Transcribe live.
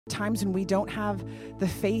Times when we don't have the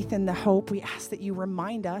faith and the hope, we ask that you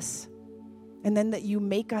remind us and then that you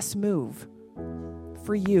make us move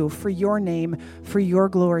for you, for your name, for your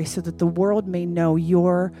glory, so that the world may know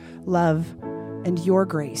your love and your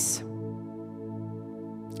grace.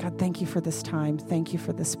 God, thank you for this time. Thank you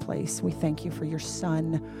for this place. We thank you for your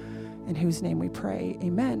Son, in whose name we pray.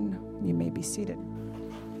 Amen. You may be seated.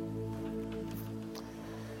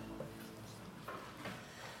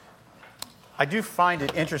 I do find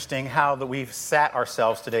it interesting how that we've sat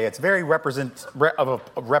ourselves today. It's very representative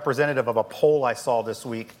of a poll I saw this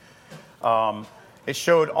week. It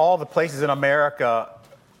showed all the places in America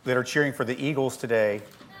that are cheering for the Eagles today,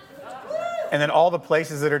 and then all the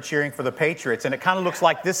places that are cheering for the Patriots. And it kind of looks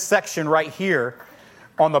like this section right here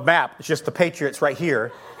on the map. It's just the Patriots right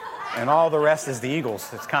here, and all the rest is the Eagles.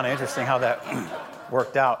 It's kind of interesting how that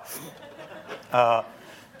worked out.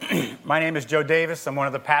 My name is Joe Davis. I'm one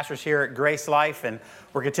of the pastors here at Grace Life, and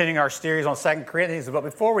we're continuing our series on 2 Corinthians. But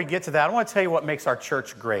before we get to that, I want to tell you what makes our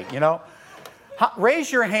church great. You know,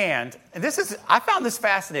 raise your hand. And I found this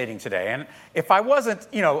fascinating today. And if I wasn't,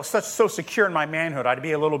 so secure in my manhood, I'd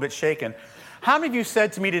be a little bit shaken. How many of you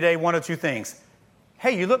said to me today one of two things?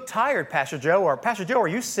 Hey, you look tired, Pastor Joe, or Pastor Joe, are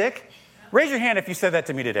you sick? Raise your hand if you said that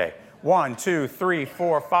to me today. 1, 2, 3,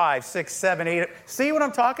 4, 5, 6, 7, 8. See what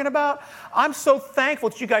I'm talking about? I'm so thankful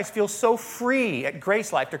that you guys feel so free at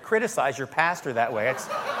Grace Life to criticize your pastor that way.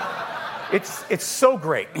 It's so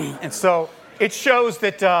great. And so it shows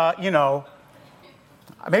that,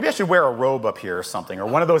 maybe I should wear a robe up here or something, or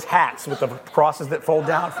one of those hats with the crosses that fold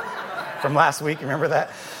down from last week. Remember that?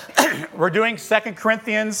 We're doing 2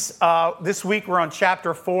 Corinthians. This week we're on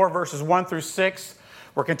chapter 4, verses 1 through 6.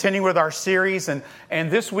 We're continuing with our series, and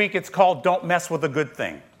this week it's called Don't Mess with the Good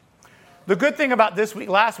Thing. The good thing about this week,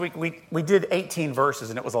 last week we did 18 verses,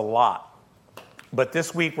 and it was a lot. But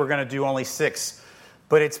this week we're going to do only 6.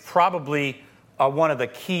 But it's probably one of the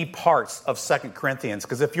key parts of 2 Corinthians,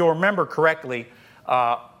 because if you'll remember correctly,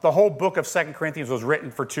 the whole book of 2 Corinthians was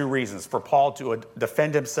written for 2 reasons: for Paul to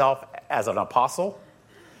defend himself as an apostle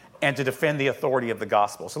and to defend the authority of the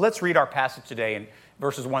gospel. So let's read our passage today in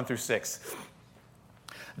verses 1 through 6.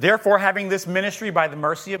 Therefore, having this ministry by the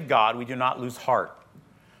mercy of God, we do not lose heart,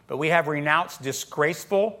 but we have renounced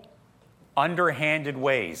disgraceful, underhanded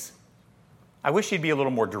ways. I wish he'd be a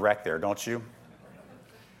little more direct there, don't you?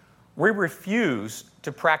 We refuse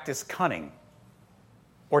to practice cunning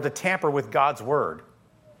or to tamper with God's word,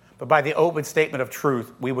 but by the open statement of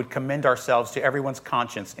truth, we would commend ourselves to everyone's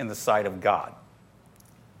conscience in the sight of God.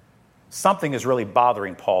 Something is really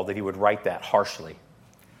bothering Paul that he would write that harshly.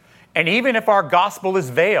 And even if our gospel is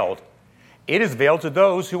veiled, it is veiled to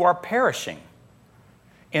those who are perishing.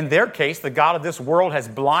 In their case, the God of this world has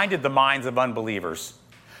blinded the minds of unbelievers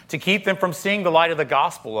to keep them from seeing the light of the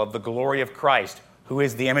gospel of the glory of Christ, who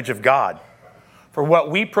is the image of God. For what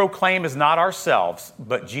we proclaim is not ourselves,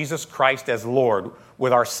 but Jesus Christ as Lord,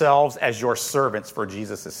 with ourselves as your servants for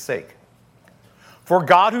Jesus' sake. For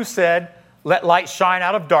God, who said, "Let light shine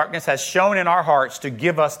out of darkness," has shone in our hearts to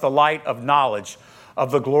give us the light of knowledge of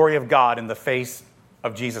the glory of God in the face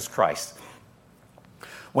of Jesus Christ.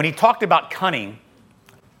 When he talked about cunning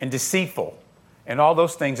and deceitful and all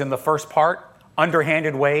those things in the first part,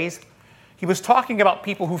 underhanded ways, he was talking about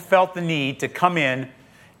people who felt the need to come in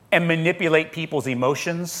and manipulate people's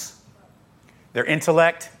emotions, their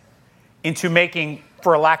intellect, into making,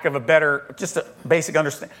 for a lack of a better, just a basic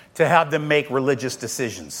understanding, to have them make religious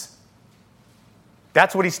decisions.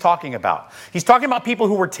 That's what he's talking about. He's talking about people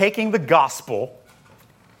who were taking the gospel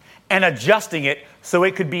and adjusting it so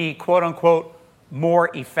it could be, quote unquote, more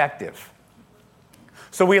effective.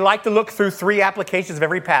 So we like to look through 3 applications of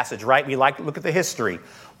every passage, right? We like to look at the history.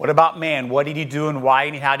 What about man? What did he do and why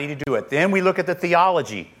and how did he do it? Then we look at the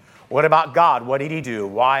theology. What about God? What did he do?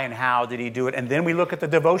 Why and how did he do it? And then we look at the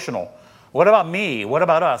devotional. What about me? What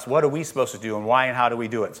about us? What are we supposed to do and why and how do we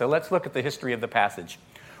do it? So let's look at the history of the passage.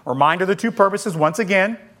 Reminder of the 2 purposes once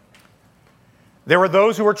again. There were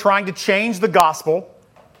those who were trying to change the gospel.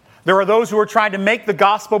 There are those who are trying to make the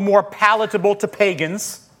gospel more palatable to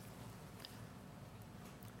pagans.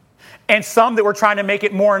 And some that were trying to make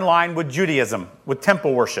it more in line with Judaism, with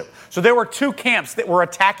temple worship. So there were 2 camps that were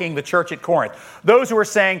attacking the church at Corinth. Those who were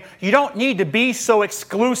saying, you don't need to be so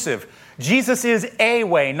exclusive. Jesus is a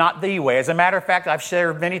way, not the way. As a matter of fact, I've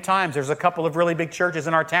shared many times, there's a couple of really big churches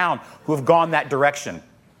in our town who have gone that direction.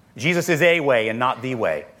 Jesus is a way and not the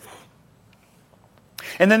way.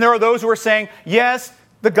 And then there are those who are saying, yes,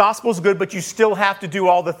 the gospel's good, but you still have to do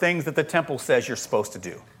all the things that the temple says you're supposed to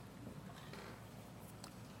do.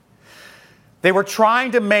 They were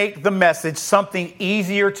trying to make the message something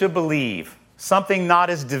easier to believe, something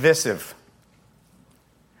not as divisive.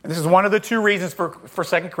 And this is one of the two reasons for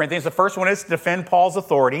 2 Corinthians. The first one is to defend Paul's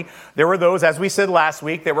authority. There were those, as we said last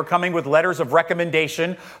week, that were coming with letters of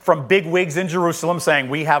recommendation from bigwigs in Jerusalem saying,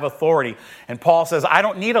 we have authority. And Paul says, I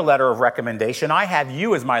don't need a letter of recommendation. I have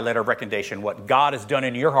you as my letter of recommendation, what God has done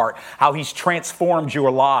in your heart, how he's transformed your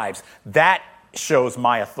lives. That shows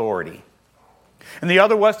my authority. And the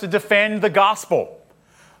other was to defend the gospel.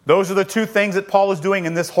 Those are the two things that Paul is doing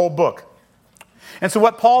in this whole book. And so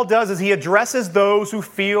what Paul does is he addresses those who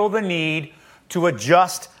feel the need to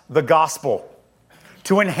adjust the gospel,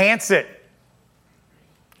 to enhance it,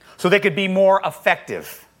 so they could be more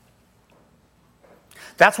effective.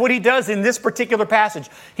 That's what he does in this particular passage.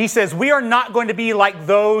 He says, we are not going to be like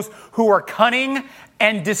those who are cunning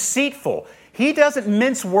and deceitful. He doesn't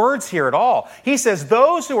mince words here at all. He says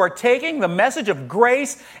those who are taking the message of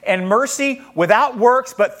grace and mercy without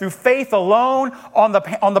works, but through faith alone on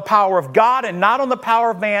the power of God and not on the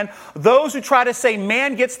power of man, those who try to say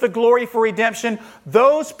man gets the glory for redemption,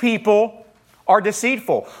 those people are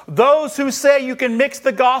deceitful. Those who say you can mix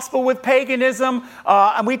the gospel with paganism,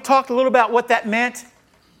 and we talked a little about what that meant.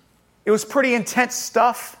 It was pretty intense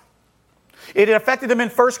stuff. It affected them in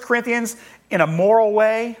 1 Corinthians in a moral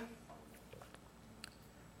way.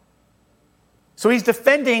 So he's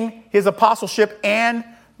defending his apostleship and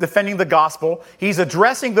defending the gospel. He's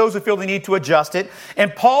addressing those who feel the need to adjust it.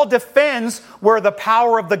 And Paul defends where the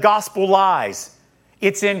power of the gospel lies.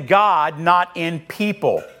 It's in God, not in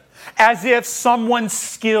people. As if someone's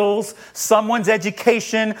skills, someone's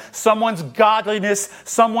education, someone's godliness,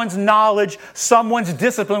 someone's knowledge, someone's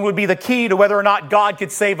discipline would be the key to whether or not God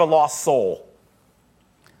could save a lost soul.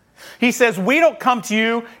 He says, we don't come to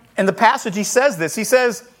you, in the passage he says this, he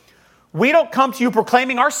says, we don't come to you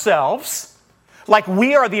proclaiming ourselves like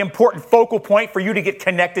we are the important focal point for you to get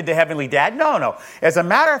connected to Heavenly Dad. No. As a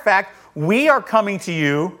matter of fact, we are coming to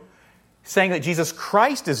you saying that Jesus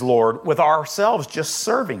Christ is Lord with ourselves just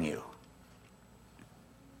serving you.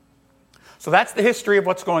 So that's the history of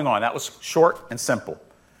what's going on. That was short and simple.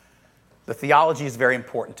 The theology is very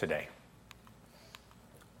important today.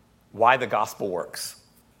 Why the gospel works.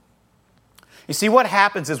 You see, what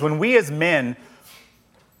happens is when we as men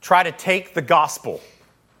try to take the gospel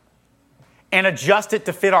and adjust it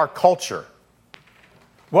to fit our culture,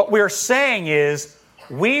 what we're saying is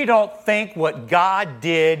we don't think what God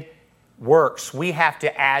did works. We have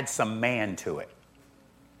to add some man to it.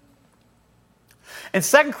 And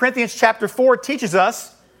 2 Corinthians chapter 4 teaches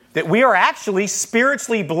us that we are actually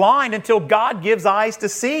spiritually blind until God gives eyes to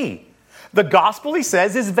see. The gospel, he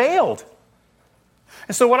says, is veiled.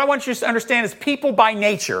 And so what I want you to understand is people by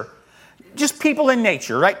nature, just people in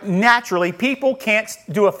nature, right? Naturally, people can't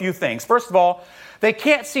do a few things. First of all, they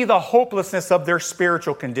can't see the hopelessness of their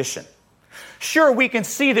spiritual condition. Sure, we can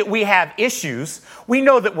see that we have issues. We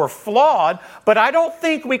know that we're flawed, but I don't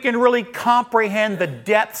think we can really comprehend the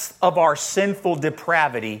depths of our sinful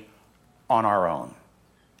depravity on our own.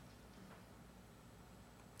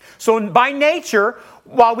 So by nature,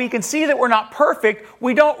 while we can see that we're not perfect,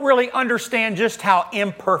 we don't really understand just how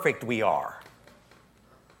imperfect we are.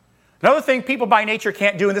 Another thing people by nature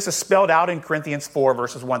can't do, and this is spelled out in Corinthians 4,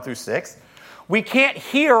 verses 1 through 6, we can't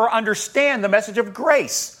hear or understand the message of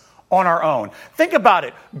grace on our own. Think about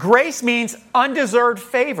it. Grace means undeserved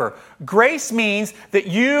favor. Grace means that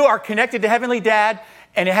you are connected to Heavenly Dad,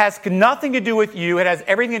 and it has nothing to do with you. It has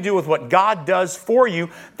everything to do with what God does for you.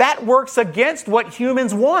 That works against what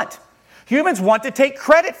humans want. Humans want to take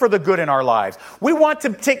credit for the good in our lives. We want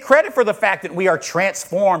to take credit for the fact that we are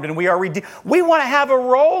transformed and we are redeemed. We want to have a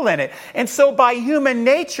role in it. And so by human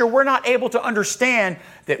nature, we're not able to understand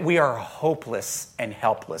that we are hopeless and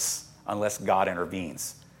helpless unless God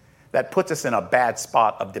intervenes. That puts us in a bad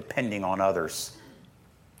spot of depending on others.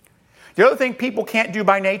 The other thing people can't do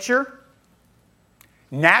by nature,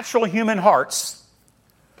 natural human hearts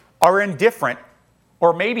are indifferent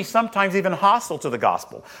or maybe sometimes even hostile to the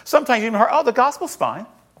gospel. Sometimes even, the gospel's fine.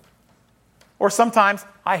 Or sometimes,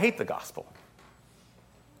 I hate the gospel.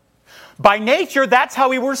 By nature, that's how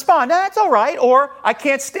we respond. That's all right, or I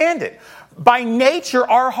can't stand it. By nature,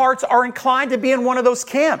 our hearts are inclined to be in one of those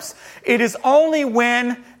camps. It is only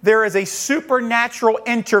when there is a supernatural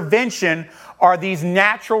intervention are these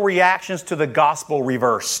natural reactions to the gospel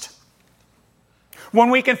reversed. When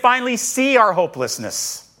we can finally see our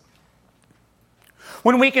hopelessness.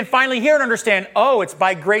 When we can finally hear and understand, it's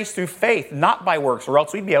by grace through faith, not by works, or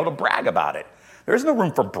else we'd be able to brag about it. There's no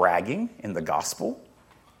room for bragging in the gospel.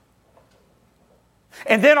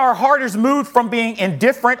 And then our heart is moved from being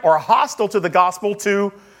indifferent or hostile to the gospel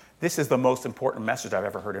to, this is the most important message I've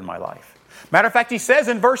ever heard in my life. Matter of fact, he says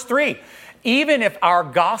in verse 3, even if our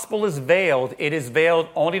gospel is veiled, it is veiled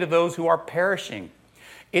only to those who are perishing.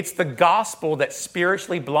 It's the gospel that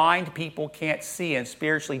spiritually blind people can't see and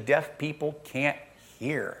spiritually deaf people can't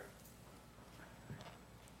hear.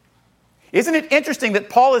 Isn't it interesting that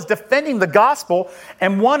Paul is defending the gospel,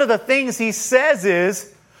 and one of the things he says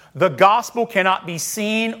is the gospel cannot be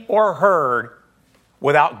seen or heard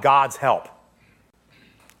without God's help.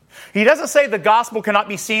 He doesn't say the gospel cannot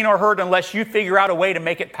be seen or heard unless you figure out a way to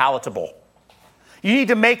make it palatable. You need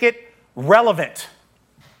to make it relevant.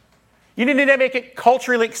 You need to make it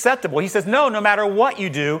culturally acceptable. He says, no matter what you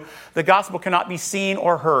do, the gospel cannot be seen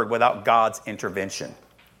or heard without God's intervention.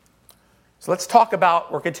 So let's talk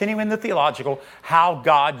about, we're continuing the theological, how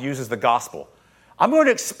God uses the gospel. I'm going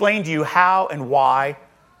to explain to you how and why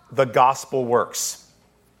the gospel works.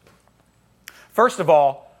 First of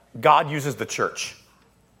all, God uses the church.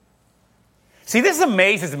 See, this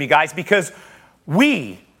amazes me, guys, because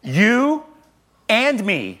we, you and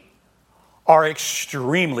me, are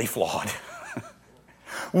extremely flawed.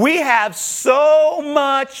 We have so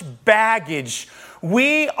much baggage.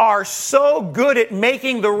 We are so good at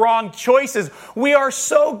making the wrong choices. We are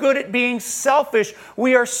so good at being selfish.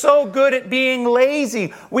 We are so good at being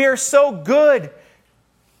lazy. We are so good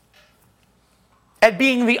at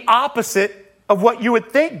being the opposite of what you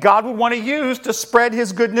would think God would want to use to spread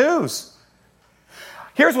his good news.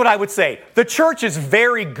 Here's what I would say. The church is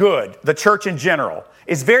very good, the church in general,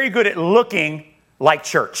 is very good at looking like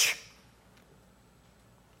church.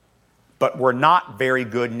 But we're not very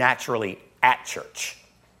good naturally at church.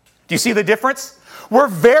 Do you see the difference? We're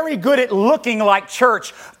very good at looking like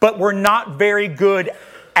church, but we're not very good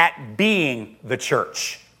at being the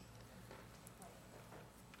church.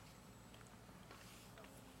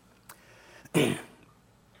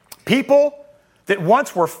 People that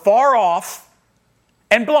once were far off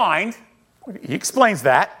and blind, he explains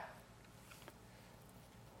that.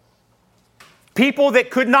 People that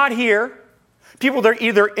could not hear, people that are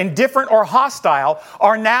either indifferent or hostile,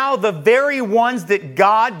 are now the very ones that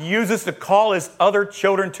God uses to call his other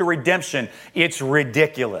children to redemption. It's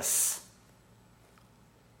ridiculous.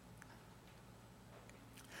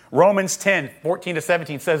 Romans 10, 14 to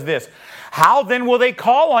 17 says this, how then will they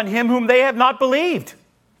call on him whom they have not believed?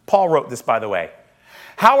 Paul wrote this, by the way.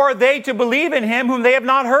 How are they to believe in him whom they have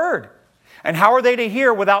not heard? And how are they to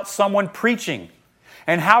hear without someone preaching?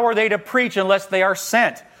 And how are they to preach unless they are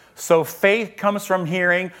sent? So faith comes from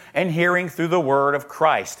hearing, and hearing through the word of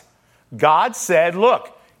Christ. God said,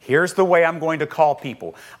 look, here's the way I'm going to call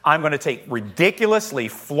people. I'm going to take ridiculously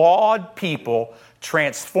flawed people,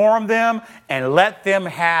 transform them, and let them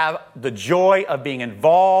have the joy of being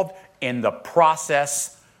involved in the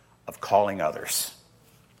process of calling others.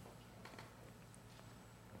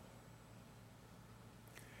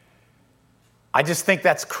 I just think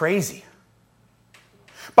that's crazy.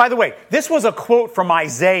 By the way, this was a quote from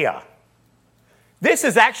Isaiah. This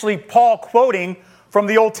is actually Paul quoting from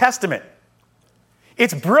the Old Testament.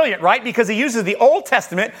 It's brilliant, right? Because he uses the Old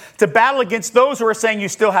Testament to battle against those who are saying you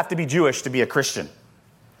still have to be Jewish to be a Christian.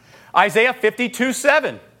 Isaiah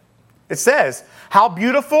 52:7. It says, how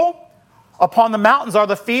beautiful upon the mountains are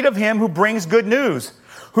the feet of him who brings good news,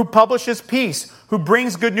 who publishes peace, who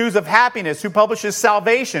brings good news of happiness, who publishes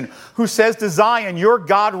salvation, who says to Zion, your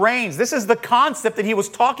God reigns. This is the concept that he was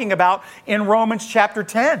talking about in Romans chapter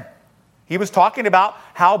 10. He was talking about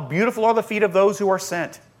how beautiful are the feet of those who are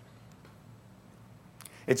sent.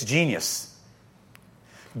 It's genius.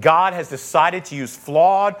 God has decided to use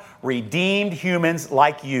flawed, redeemed humans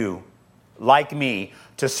like you, like me,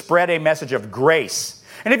 to spread a message of grace.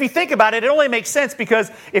 And if you think about it, it only makes sense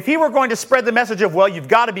because if he were going to spread the message of, well, you've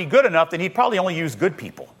got to be good enough, then he'd probably only use good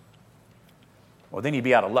people. Well, then he'd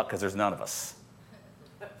be out of luck because there's none of us.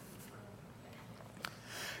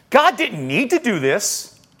 God didn't need to do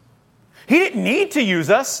this. He didn't need to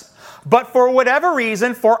use us. But for whatever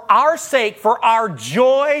reason, for our sake, for our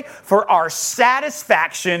joy, for our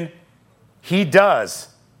satisfaction, he does.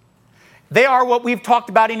 They are what we've talked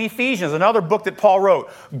about in Ephesians, another book that Paul wrote.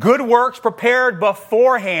 Good works prepared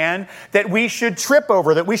beforehand that we should trip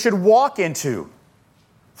over, that we should walk into.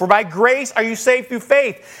 For by grace are you saved through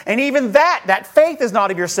faith. And even that faith is not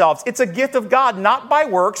of yourselves. It's a gift of God, not by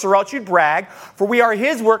works, or else you'd brag. For we are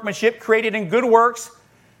his workmanship, created in good works,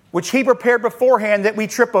 which he prepared beforehand that we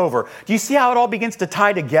trip over. Do you see how it all begins to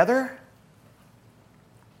tie together?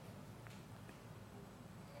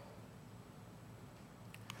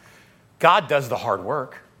 God does the hard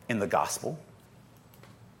work in the gospel.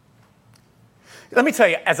 Let me tell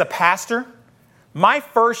you, as a pastor, my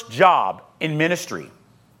first job in ministry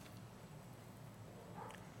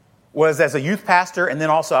was as a youth pastor, and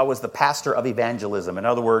then also I was the pastor of evangelism. In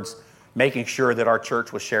other words, making sure that our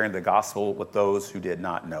church was sharing the gospel with those who did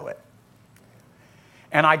not know it.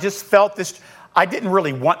 And I just felt this. I didn't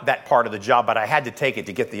really want that part of the job, but I had to take it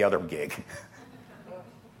to get the other gig.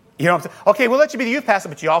 You know what I'm saying? Okay, we'll let you be the youth pastor,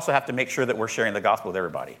 but you also have to make sure that we're sharing the gospel with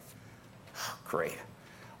everybody. Great.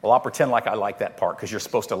 Well, I'll pretend like I like that part because you're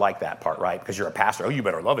supposed to like that part, right? Because you're a pastor. Oh, you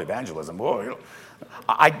better love evangelism. Whoa.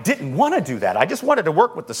 I didn't want to do that. I just wanted to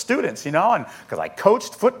work with the students, and because I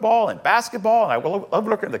coached football and basketball, and I love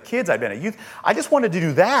working with the kids. I've been a youth. I just wanted to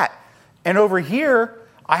do that. And over here,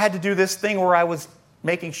 I had to do this thing where I was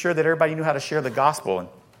making sure that everybody knew how to share the gospel. And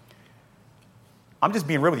I'm just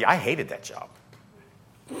being real with you. I hated that job.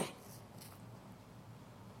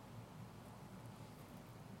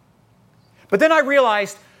 But then I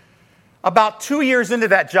realized about 2 years into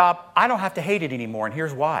that job, I don't have to hate it anymore, and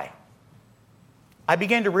here's why. I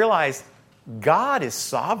began to realize God is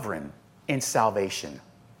sovereign in salvation.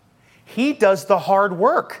 He does the hard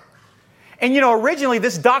work. And originally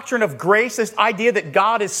this doctrine of grace, this idea that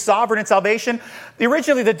God is sovereign in salvation,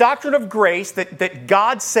 originally the doctrine of grace, that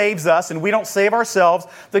God saves us and we don't save ourselves,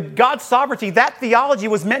 the God's sovereignty, that theology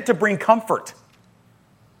was meant to bring comfort.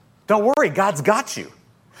 Don't worry, God's got you.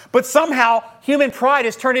 But somehow human pride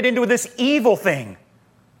has turned it into this evil thing.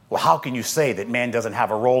 Well, how can you say that man doesn't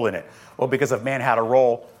have a role in it? Well, because if man had a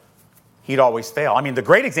role, he'd always fail. I mean, the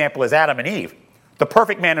great example is Adam and Eve. The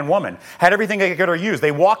perfect man and woman had everything they could use.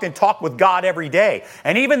 They walked and talked with God every day.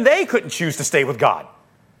 And even they couldn't choose to stay with God.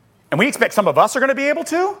 And we expect some of us are going to be able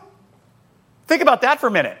to? Think about that for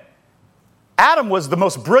a minute. Adam was the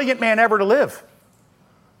most brilliant man ever to live.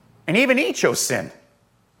 And even he chose sin.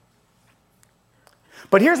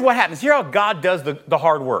 But here's what happens. Here's how God does the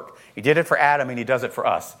hard work. He did it for Adam and he does it for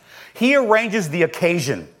us. He arranges the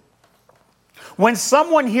occasion. When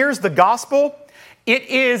someone hears the gospel, it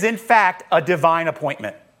is, in fact, a divine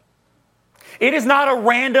appointment. It is not a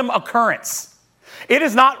random occurrence. It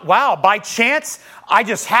is not, wow, by chance, I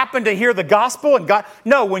just happened to hear the gospel and God.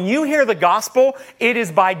 No, when you hear the gospel, it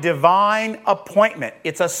is by divine appointment.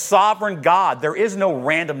 It's a sovereign God. There is no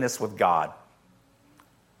randomness with God.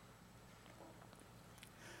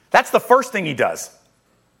 That's the first thing he does.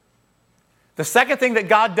 The second thing that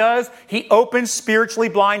God does, he opens spiritually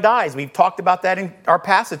blind eyes. We've talked about that in our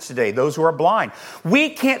passage today, those who are blind. We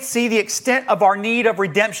can't see the extent of our need of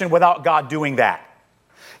redemption without God doing that.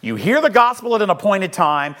 You hear the gospel at an appointed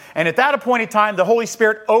time, and at that appointed time, the Holy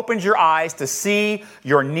Spirit opens your eyes to see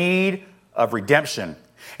your need of redemption.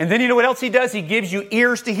 And then you know what else he does? He gives you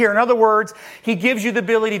ears to hear. In other words, he gives you the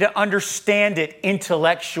ability to understand it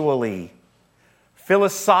intellectually,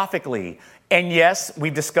 philosophically. And yes,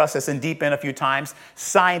 we've discussed this in Deep End a few times.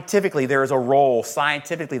 Scientifically, there is a role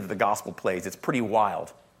scientifically that the gospel plays. It's pretty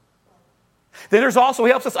wild. Then there's also, he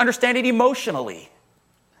helps us understand it emotionally.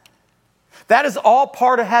 That is all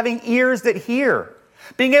part of having ears that hear.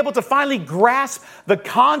 Being able to finally grasp the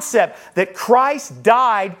concept that Christ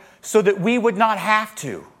died so that we would not have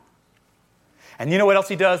to. And you know what else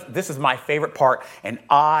he does? This is my favorite part, and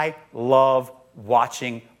I love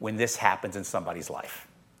watching when this happens in somebody's life.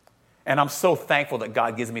 And I'm so thankful that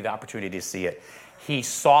God gives me the opportunity to see it. He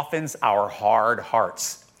softens our hard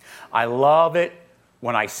hearts. I love it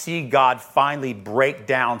when I see God finally break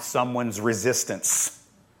down someone's resistance.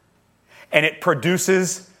 And it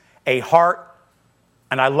produces a heart.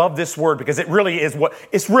 And I love this word because it really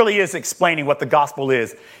is explaining what the gospel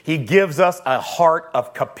is. He gives us a heart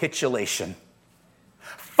of capitulation.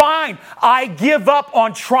 Fine, I give up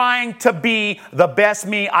on trying to be the best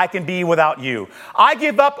me I can be without you. I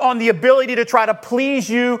give up on the ability to try to please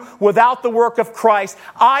you without the work of Christ.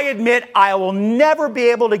 I admit I will never be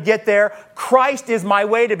able to get there. Christ is my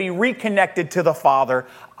way to be reconnected to the Father.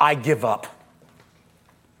 I give up.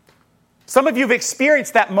 Some of you have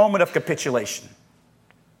experienced that moment of capitulation.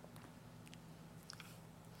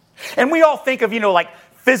 And we all think of, like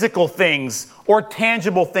physical things or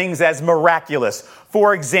tangible things as miraculous.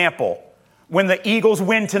 For example, when the Eagles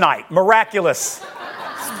win tonight, miraculous,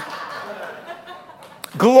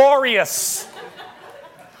 glorious,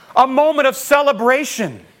 a moment of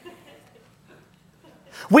celebration.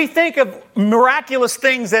 We think of miraculous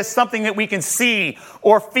things as something that we can see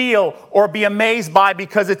or feel or be amazed by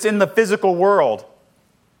because it's in the physical world.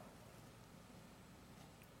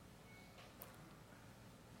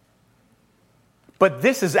 But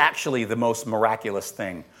this is actually the most miraculous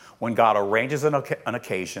thing. When God arranges an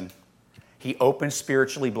occasion, he opens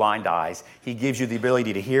spiritually blind eyes. He gives you the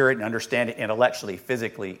ability to hear it and understand it intellectually,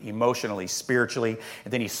 physically, emotionally, spiritually.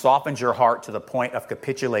 And then he softens your heart to the point of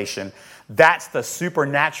capitulation. That's the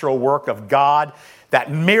supernatural work of God.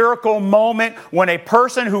 That miracle moment when a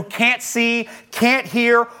person who can't see, can't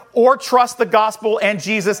hear, or trust the gospel and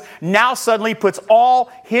Jesus now suddenly puts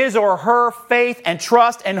all his or her faith and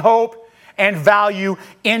trust and hope and value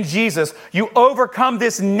in Jesus. You overcome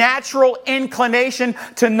this natural inclination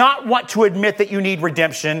to not want to admit that you need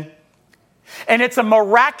redemption. And it's a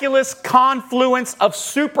miraculous confluence of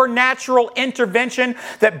supernatural intervention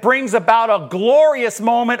that brings about a glorious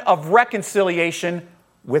moment of reconciliation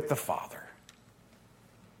with the Father.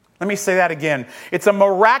 Let me say that again. It's a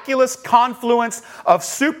miraculous confluence of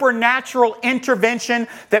supernatural intervention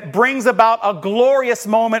that brings about a glorious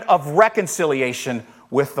moment of reconciliation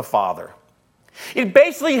with the Father. It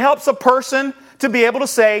basically helps a person to be able to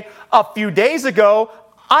say, a few days ago,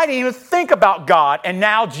 I didn't even think about God, and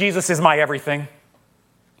now Jesus is my everything.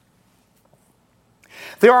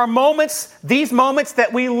 There are moments, these moments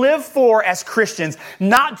that we live for as Christians,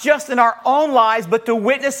 not just in our own lives, but to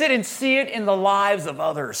witness it and see it in the lives of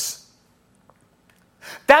others.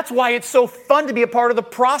 That's why it's so fun to be a part of the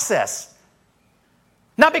process.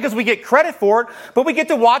 Not because we get credit for it, but we get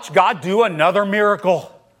to watch God do another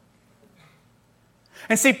miracle.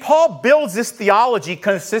 And see, Paul builds this theology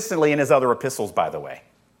consistently in his other epistles, by the way.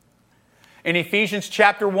 In Ephesians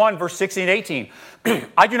chapter 1, verse 16 and 18,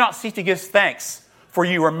 I do not cease to give thanks for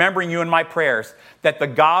you, remembering you in my prayers, that the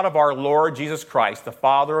God of our Lord Jesus Christ, the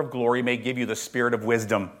Father of glory, may give you the spirit of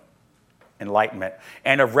wisdom, enlightenment,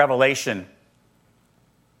 and of revelation,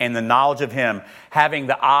 and the knowledge of him, having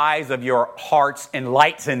the eyes of your hearts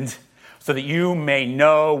enlightened, so that you may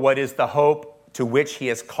know what is the hope to which he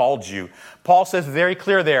has called you. Paul says very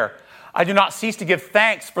clear there, I do not cease to give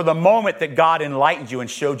thanks for the moment that God enlightened you and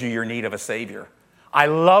showed you your need of a Savior. I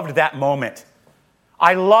loved that moment.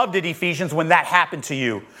 I loved it, Ephesians, when that happened to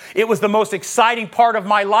you. It was the most exciting part of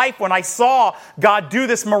my life when I saw God do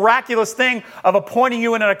this miraculous thing of appointing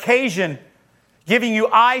you in an occasion, giving you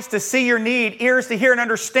eyes to see your need, ears to hear and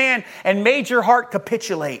understand, and made your heart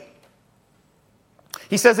capitulate.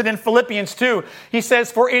 He says it in Philippians 2. He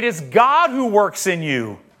says, for it is God who works in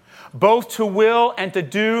you, both to will and to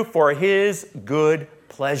do for his good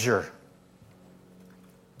pleasure.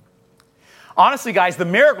 Honestly, guys, the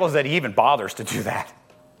miracle is that he even bothers to do that.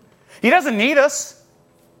 He doesn't need us.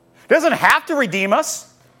 He doesn't have to redeem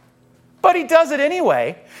us. But he does it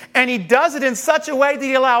anyway. And he does it in such a way that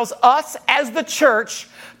he allows us as the church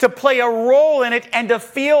to play a role in it and to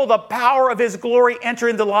feel the power of his glory enter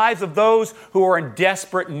into the lives of those who are in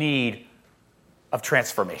desperate need of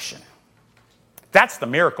transformation. That's the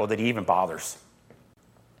miracle that he even bothers.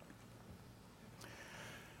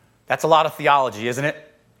 That's a lot of theology, isn't it?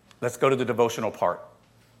 Let's go to the devotional part.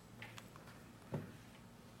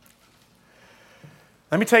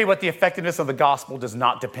 Let me tell you what the effectiveness of the gospel does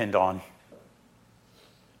not depend on.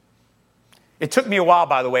 It took me a while,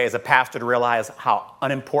 by the way, as a pastor to realize how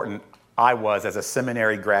unimportant I was as a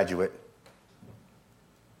seminary graduate.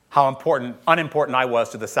 How unimportant I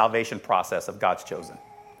was to the salvation process of God's chosen.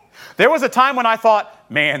 There was a time when I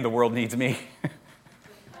thought, man, the world needs me.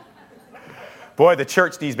 Boy, the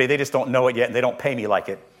church needs me. They just don't know it yet, and they don't pay me like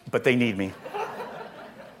it. But they need me.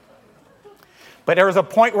 But there was a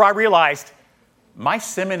point where I realized my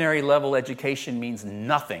seminary level education means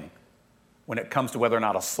nothing when it comes to whether or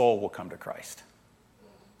not a soul will come to Christ.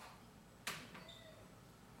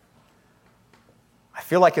 I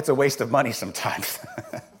feel like it's a waste of money sometimes.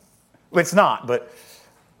 It's not, but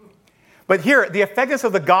here, the effectiveness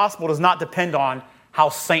of the gospel does not depend on how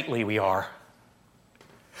saintly we are.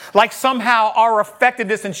 Like somehow our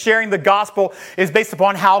effectiveness in sharing the gospel is based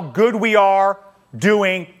upon how good we are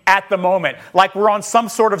doing at the moment. Like we're on some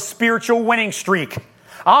sort of spiritual winning streak.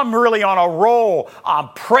 I'm really on a roll. I'm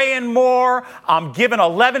praying more. I'm giving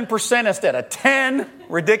 11% instead of 10.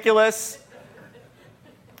 Ridiculous.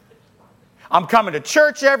 I'm coming to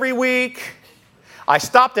church every week. I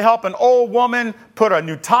stopped to help an old woman put a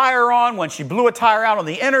new tire on when she blew a tire out on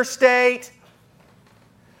the interstate.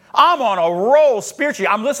 I'm on a roll spiritually.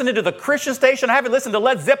 I'm listening to the Christian station. I haven't listened to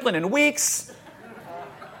Led Zeppelin in weeks.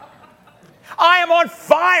 I am on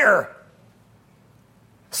fire.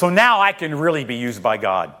 So now I can really be used by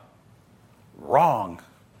God. Wrong.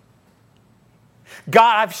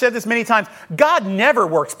 God, I've said this many times, God never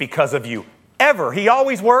works because of you, ever. He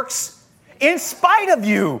always works in spite of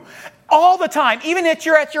you, all the time. Even if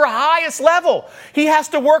you're at your highest level, he has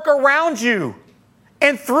to work around you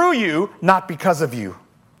and through you, not because of you.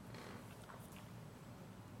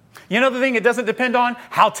 You know the thing it doesn't depend on?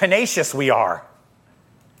 How tenacious we are.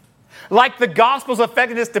 Like the gospel's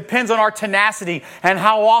effectiveness depends on our tenacity and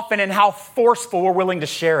how often and how forceful we're willing to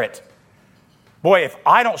share it. Boy, if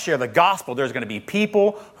I don't share the gospel, there's going to be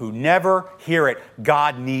people who never hear it.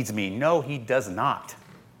 God needs me. No, he does not.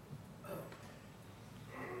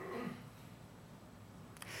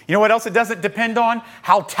 You know what else it doesn't depend on?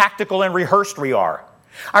 How tactical and rehearsed we are.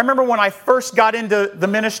 I remember when I first got into the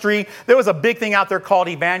ministry, there was a big thing out there called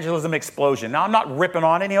Evangelism Explosion. Now, I'm not ripping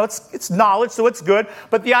on it. It's knowledge, so it's good.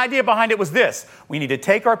 But the idea behind it was this. We need to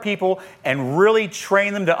take our people and really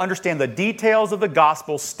train them to understand the details of the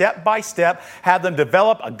gospel step by step, have them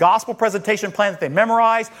develop a gospel presentation plan that they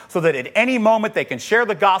memorize so that at any moment they can share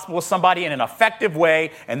the gospel with somebody in an effective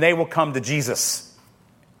way and they will come to Jesus.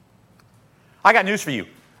 I got news for you.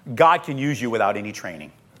 God can use you without any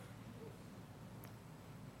training.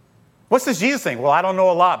 What's this Jesus thing? Well, I don't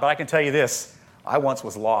know a lot, but I can tell you this. I once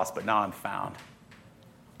was lost, but now I'm found.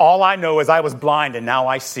 All I know is I was blind, and now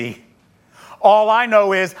I see. All I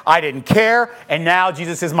know is I didn't care, and now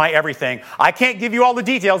Jesus is my everything. I can't give you all the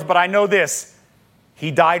details, but I know this.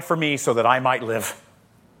 He died for me so that I might live.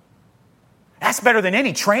 That's better than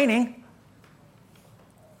any training.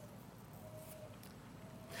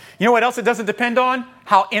 You know what else it doesn't depend on?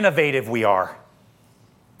 How innovative we are.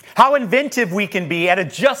 How inventive we can be at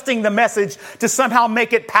adjusting the message to somehow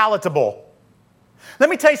make it palatable. Let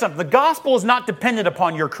me tell you something. The gospel is not dependent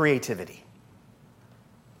upon your creativity.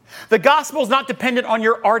 The gospel is not dependent on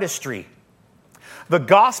your artistry. The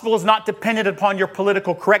gospel is not dependent upon your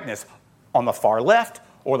political correctness on the far left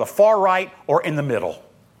or the far right or in the middle.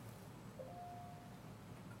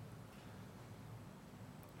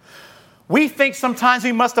 We think sometimes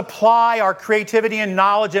we must apply our creativity and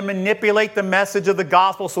knowledge and manipulate the message of the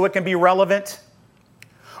gospel so it can be relevant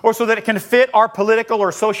or so that it can fit our political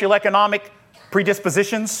or socioeconomic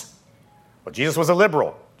predispositions. Well, Jesus was a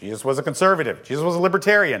liberal. Jesus was a conservative. Jesus was a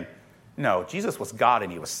libertarian. No, Jesus was God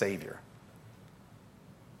and he was Savior.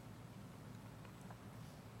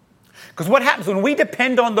 Because what happens when we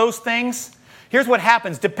depend on those things? Here's what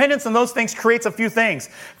happens. Dependence on those things creates a few things.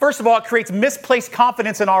 First of all, it creates misplaced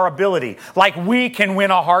confidence in our ability. Like we can win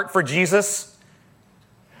a heart for Jesus.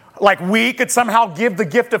 Like we could somehow give the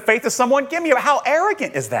gift of faith to someone. How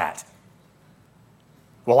arrogant is that?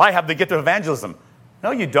 Well, I have the gift of evangelism.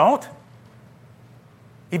 No, you don't.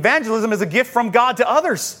 Evangelism is a gift from God to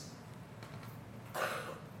others.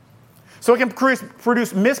 So it can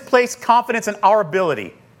produce misplaced confidence in our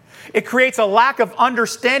ability. It creates a lack of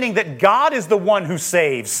understanding that God is the one who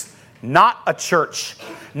saves, not a church,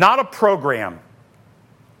 not a program.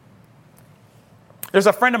 There's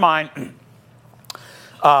a friend of mine.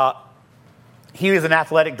 He is an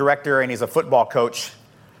athletic director and he's a football coach.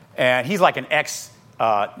 And he's like an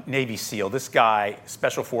ex-Navy SEAL. This guy,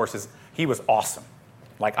 Special Forces, he was awesome.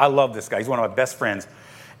 Like, I love this guy. He's one of my best friends.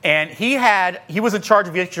 And he was in charge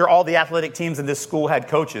of all the athletic teams in this school had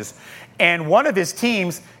coaches. And one of his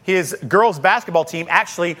teams, his girls' basketball team,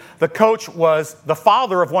 actually, the coach was the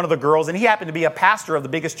father of one of the girls, and he happened to be a pastor of the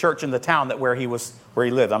biggest church in the town where he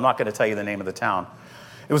lived. I'm not going to tell you the name of the town.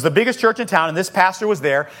 It was the biggest church in town, and this pastor was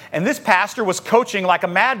there, and this pastor was coaching like a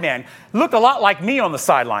madman. Looked a lot like me on the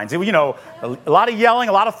sidelines. A lot of yelling,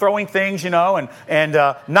 a lot of throwing things, and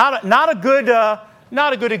not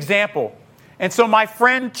a good example. And so my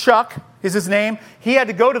friend Chuck is his name. He had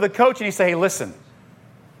to go to the coach and he said, "Hey, listen,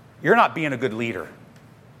 you're not being a good leader."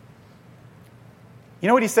 You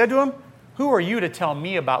know what he said to him? "Who are you to tell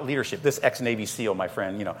me about leadership?" This ex-Navy SEAL, my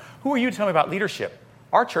friend, "Who are you to tell me about leadership?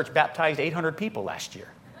 Our church baptized 800 people last year."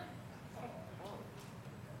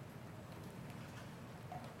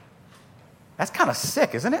 That's kind of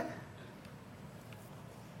sick, isn't it?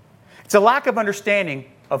 It's a lack of understanding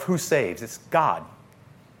of who saves. It's God.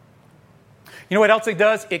 You know what else it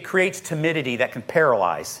does? It creates timidity that can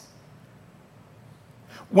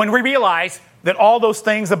when we realize that all those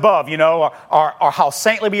things above, are how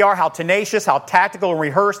saintly we are, how tenacious, how tactical and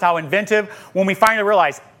rehearsed, how inventive, when we finally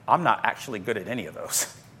realize, I'm not actually good at any of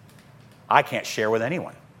those. I can't share with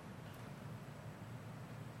anyone.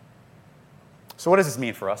 So what does this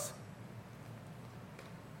mean for us?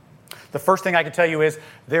 The first thing I can tell you is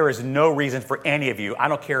there is no reason for any of you, I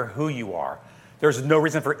don't care who you are, there's no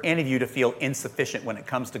reason for any of you to feel insufficient when it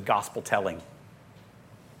comes to gospel telling.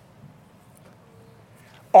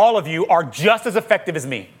 All of you are just as effective as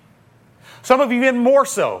me. Some of you even more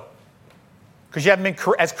so, because you haven't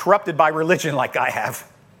been as corrupted by religion like I have.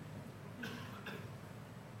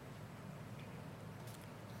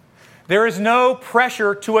 There is no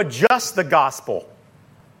pressure to adjust the gospel.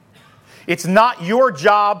 It's not your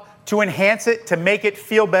job to enhance it, to make it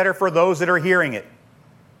feel better for those that are hearing it.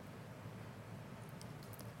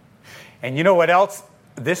 And you know what else?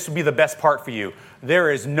 This would be the best part for you.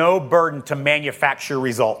 There is no burden to manufacture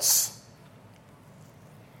results.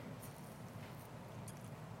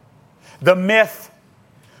 The myth,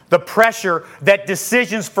 the pressure that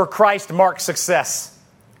decisions for Christ mark success.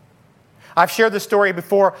 I've shared this story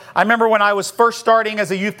before. I remember when I was first starting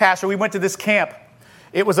as a youth pastor, we went to this camp.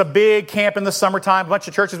 It was a big camp in the summertime. A bunch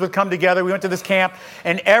of churches would come together. We went to this camp,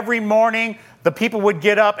 and every morning the people would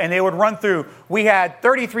get up and they would run through. We had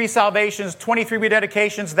 33 salvations, 23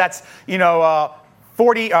 rededications. That's,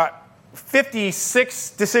 56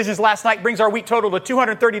 decisions last night, brings our week total to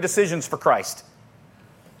 230 decisions for Christ.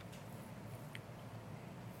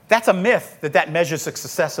 That's a myth that measures the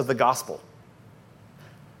success of the gospel.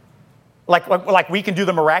 Like we can do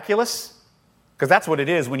the miraculous, because that's what it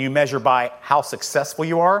is when you measure by how successful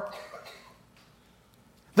you are.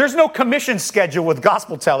 There's no commission schedule with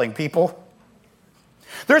gospel telling, people.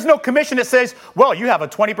 There's no commission that says, well, you have a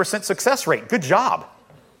 20% success rate. Good job.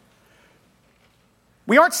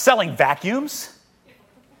 We aren't selling vacuums.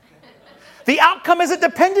 The outcome isn't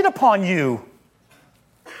dependent upon you.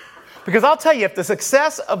 Because I'll tell you, if the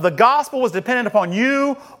success of the gospel was dependent upon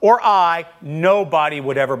you or I, nobody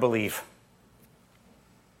would ever believe.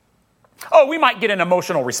 Oh, we might get an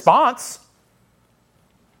emotional response,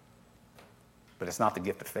 but it's not the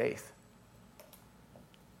gift of faith.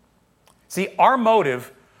 See, our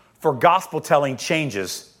motive for gospel telling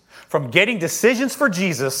changes from getting decisions for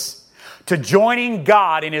Jesus to joining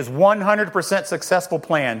God in his 100% successful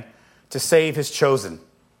plan to save his chosen.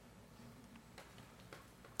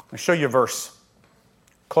 I'll show you a verse,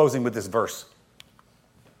 closing with this verse.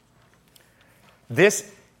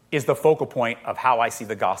 This is the focal point of how I see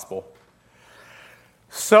the gospel.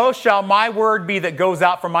 So shall my word be that goes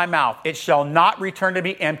out from my mouth. It shall not return to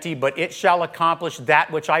me empty, but it shall accomplish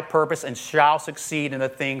that which I purpose and shall succeed in the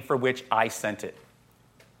thing for which I sent it.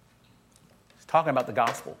 He's talking about the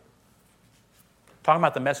gospel. Talking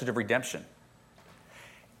about the message of redemption.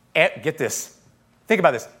 Get this. Think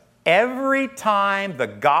about this. Every time the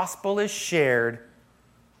gospel is shared,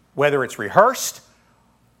 whether it's rehearsed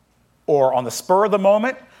or on the spur of the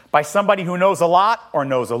moment, by somebody who knows a lot or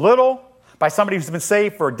knows a little, by somebody who's been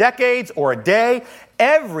saved for decades or a day,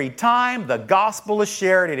 every time the gospel is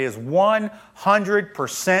shared, it is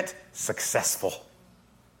 100% successful.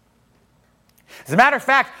 As a matter of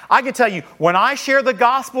fact, I can tell you, when I share the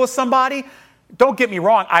gospel with somebody, don't get me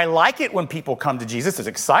wrong, I like it when people come to Jesus. It's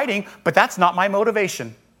exciting, but that's not my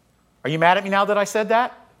motivation. Are you mad at me now that I said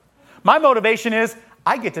that? My motivation is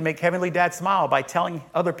I get to make Heavenly Dad smile by telling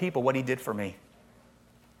other people what he did for me.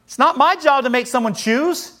 It's not my job to make someone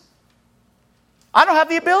choose. I don't have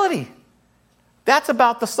the ability. That's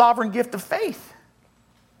about the sovereign gift of faith.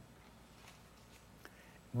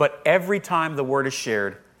 But every time the word is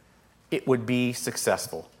shared, it would be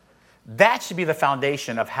successful. That should be the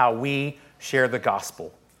foundation of how we share the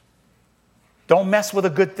gospel. Don't mess with a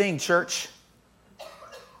good thing, church.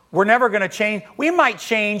 We're never going to change. We might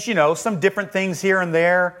change, some different things here and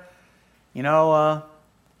there.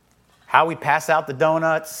 How we pass out the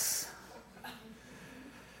donuts.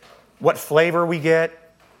 What flavor we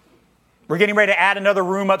get. We're getting ready to add another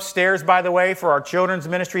room upstairs, by the way, for our children's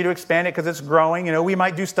ministry to expand it because it's growing. We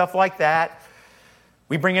might do stuff like that.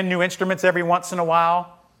 We bring in new instruments every once in a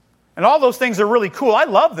while. And all those things are really cool. I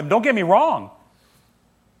love them. Don't get me wrong.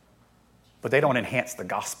 But they don't enhance the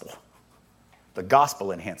gospel. The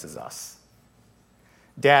gospel enhances us.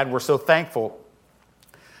 Dad, we're so thankful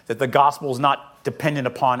that the gospel is not dependent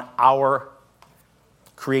upon our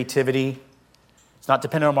creativity. It's not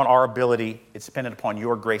dependent upon our ability. It's dependent upon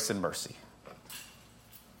your grace and mercy.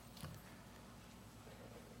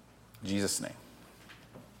 In Jesus' name.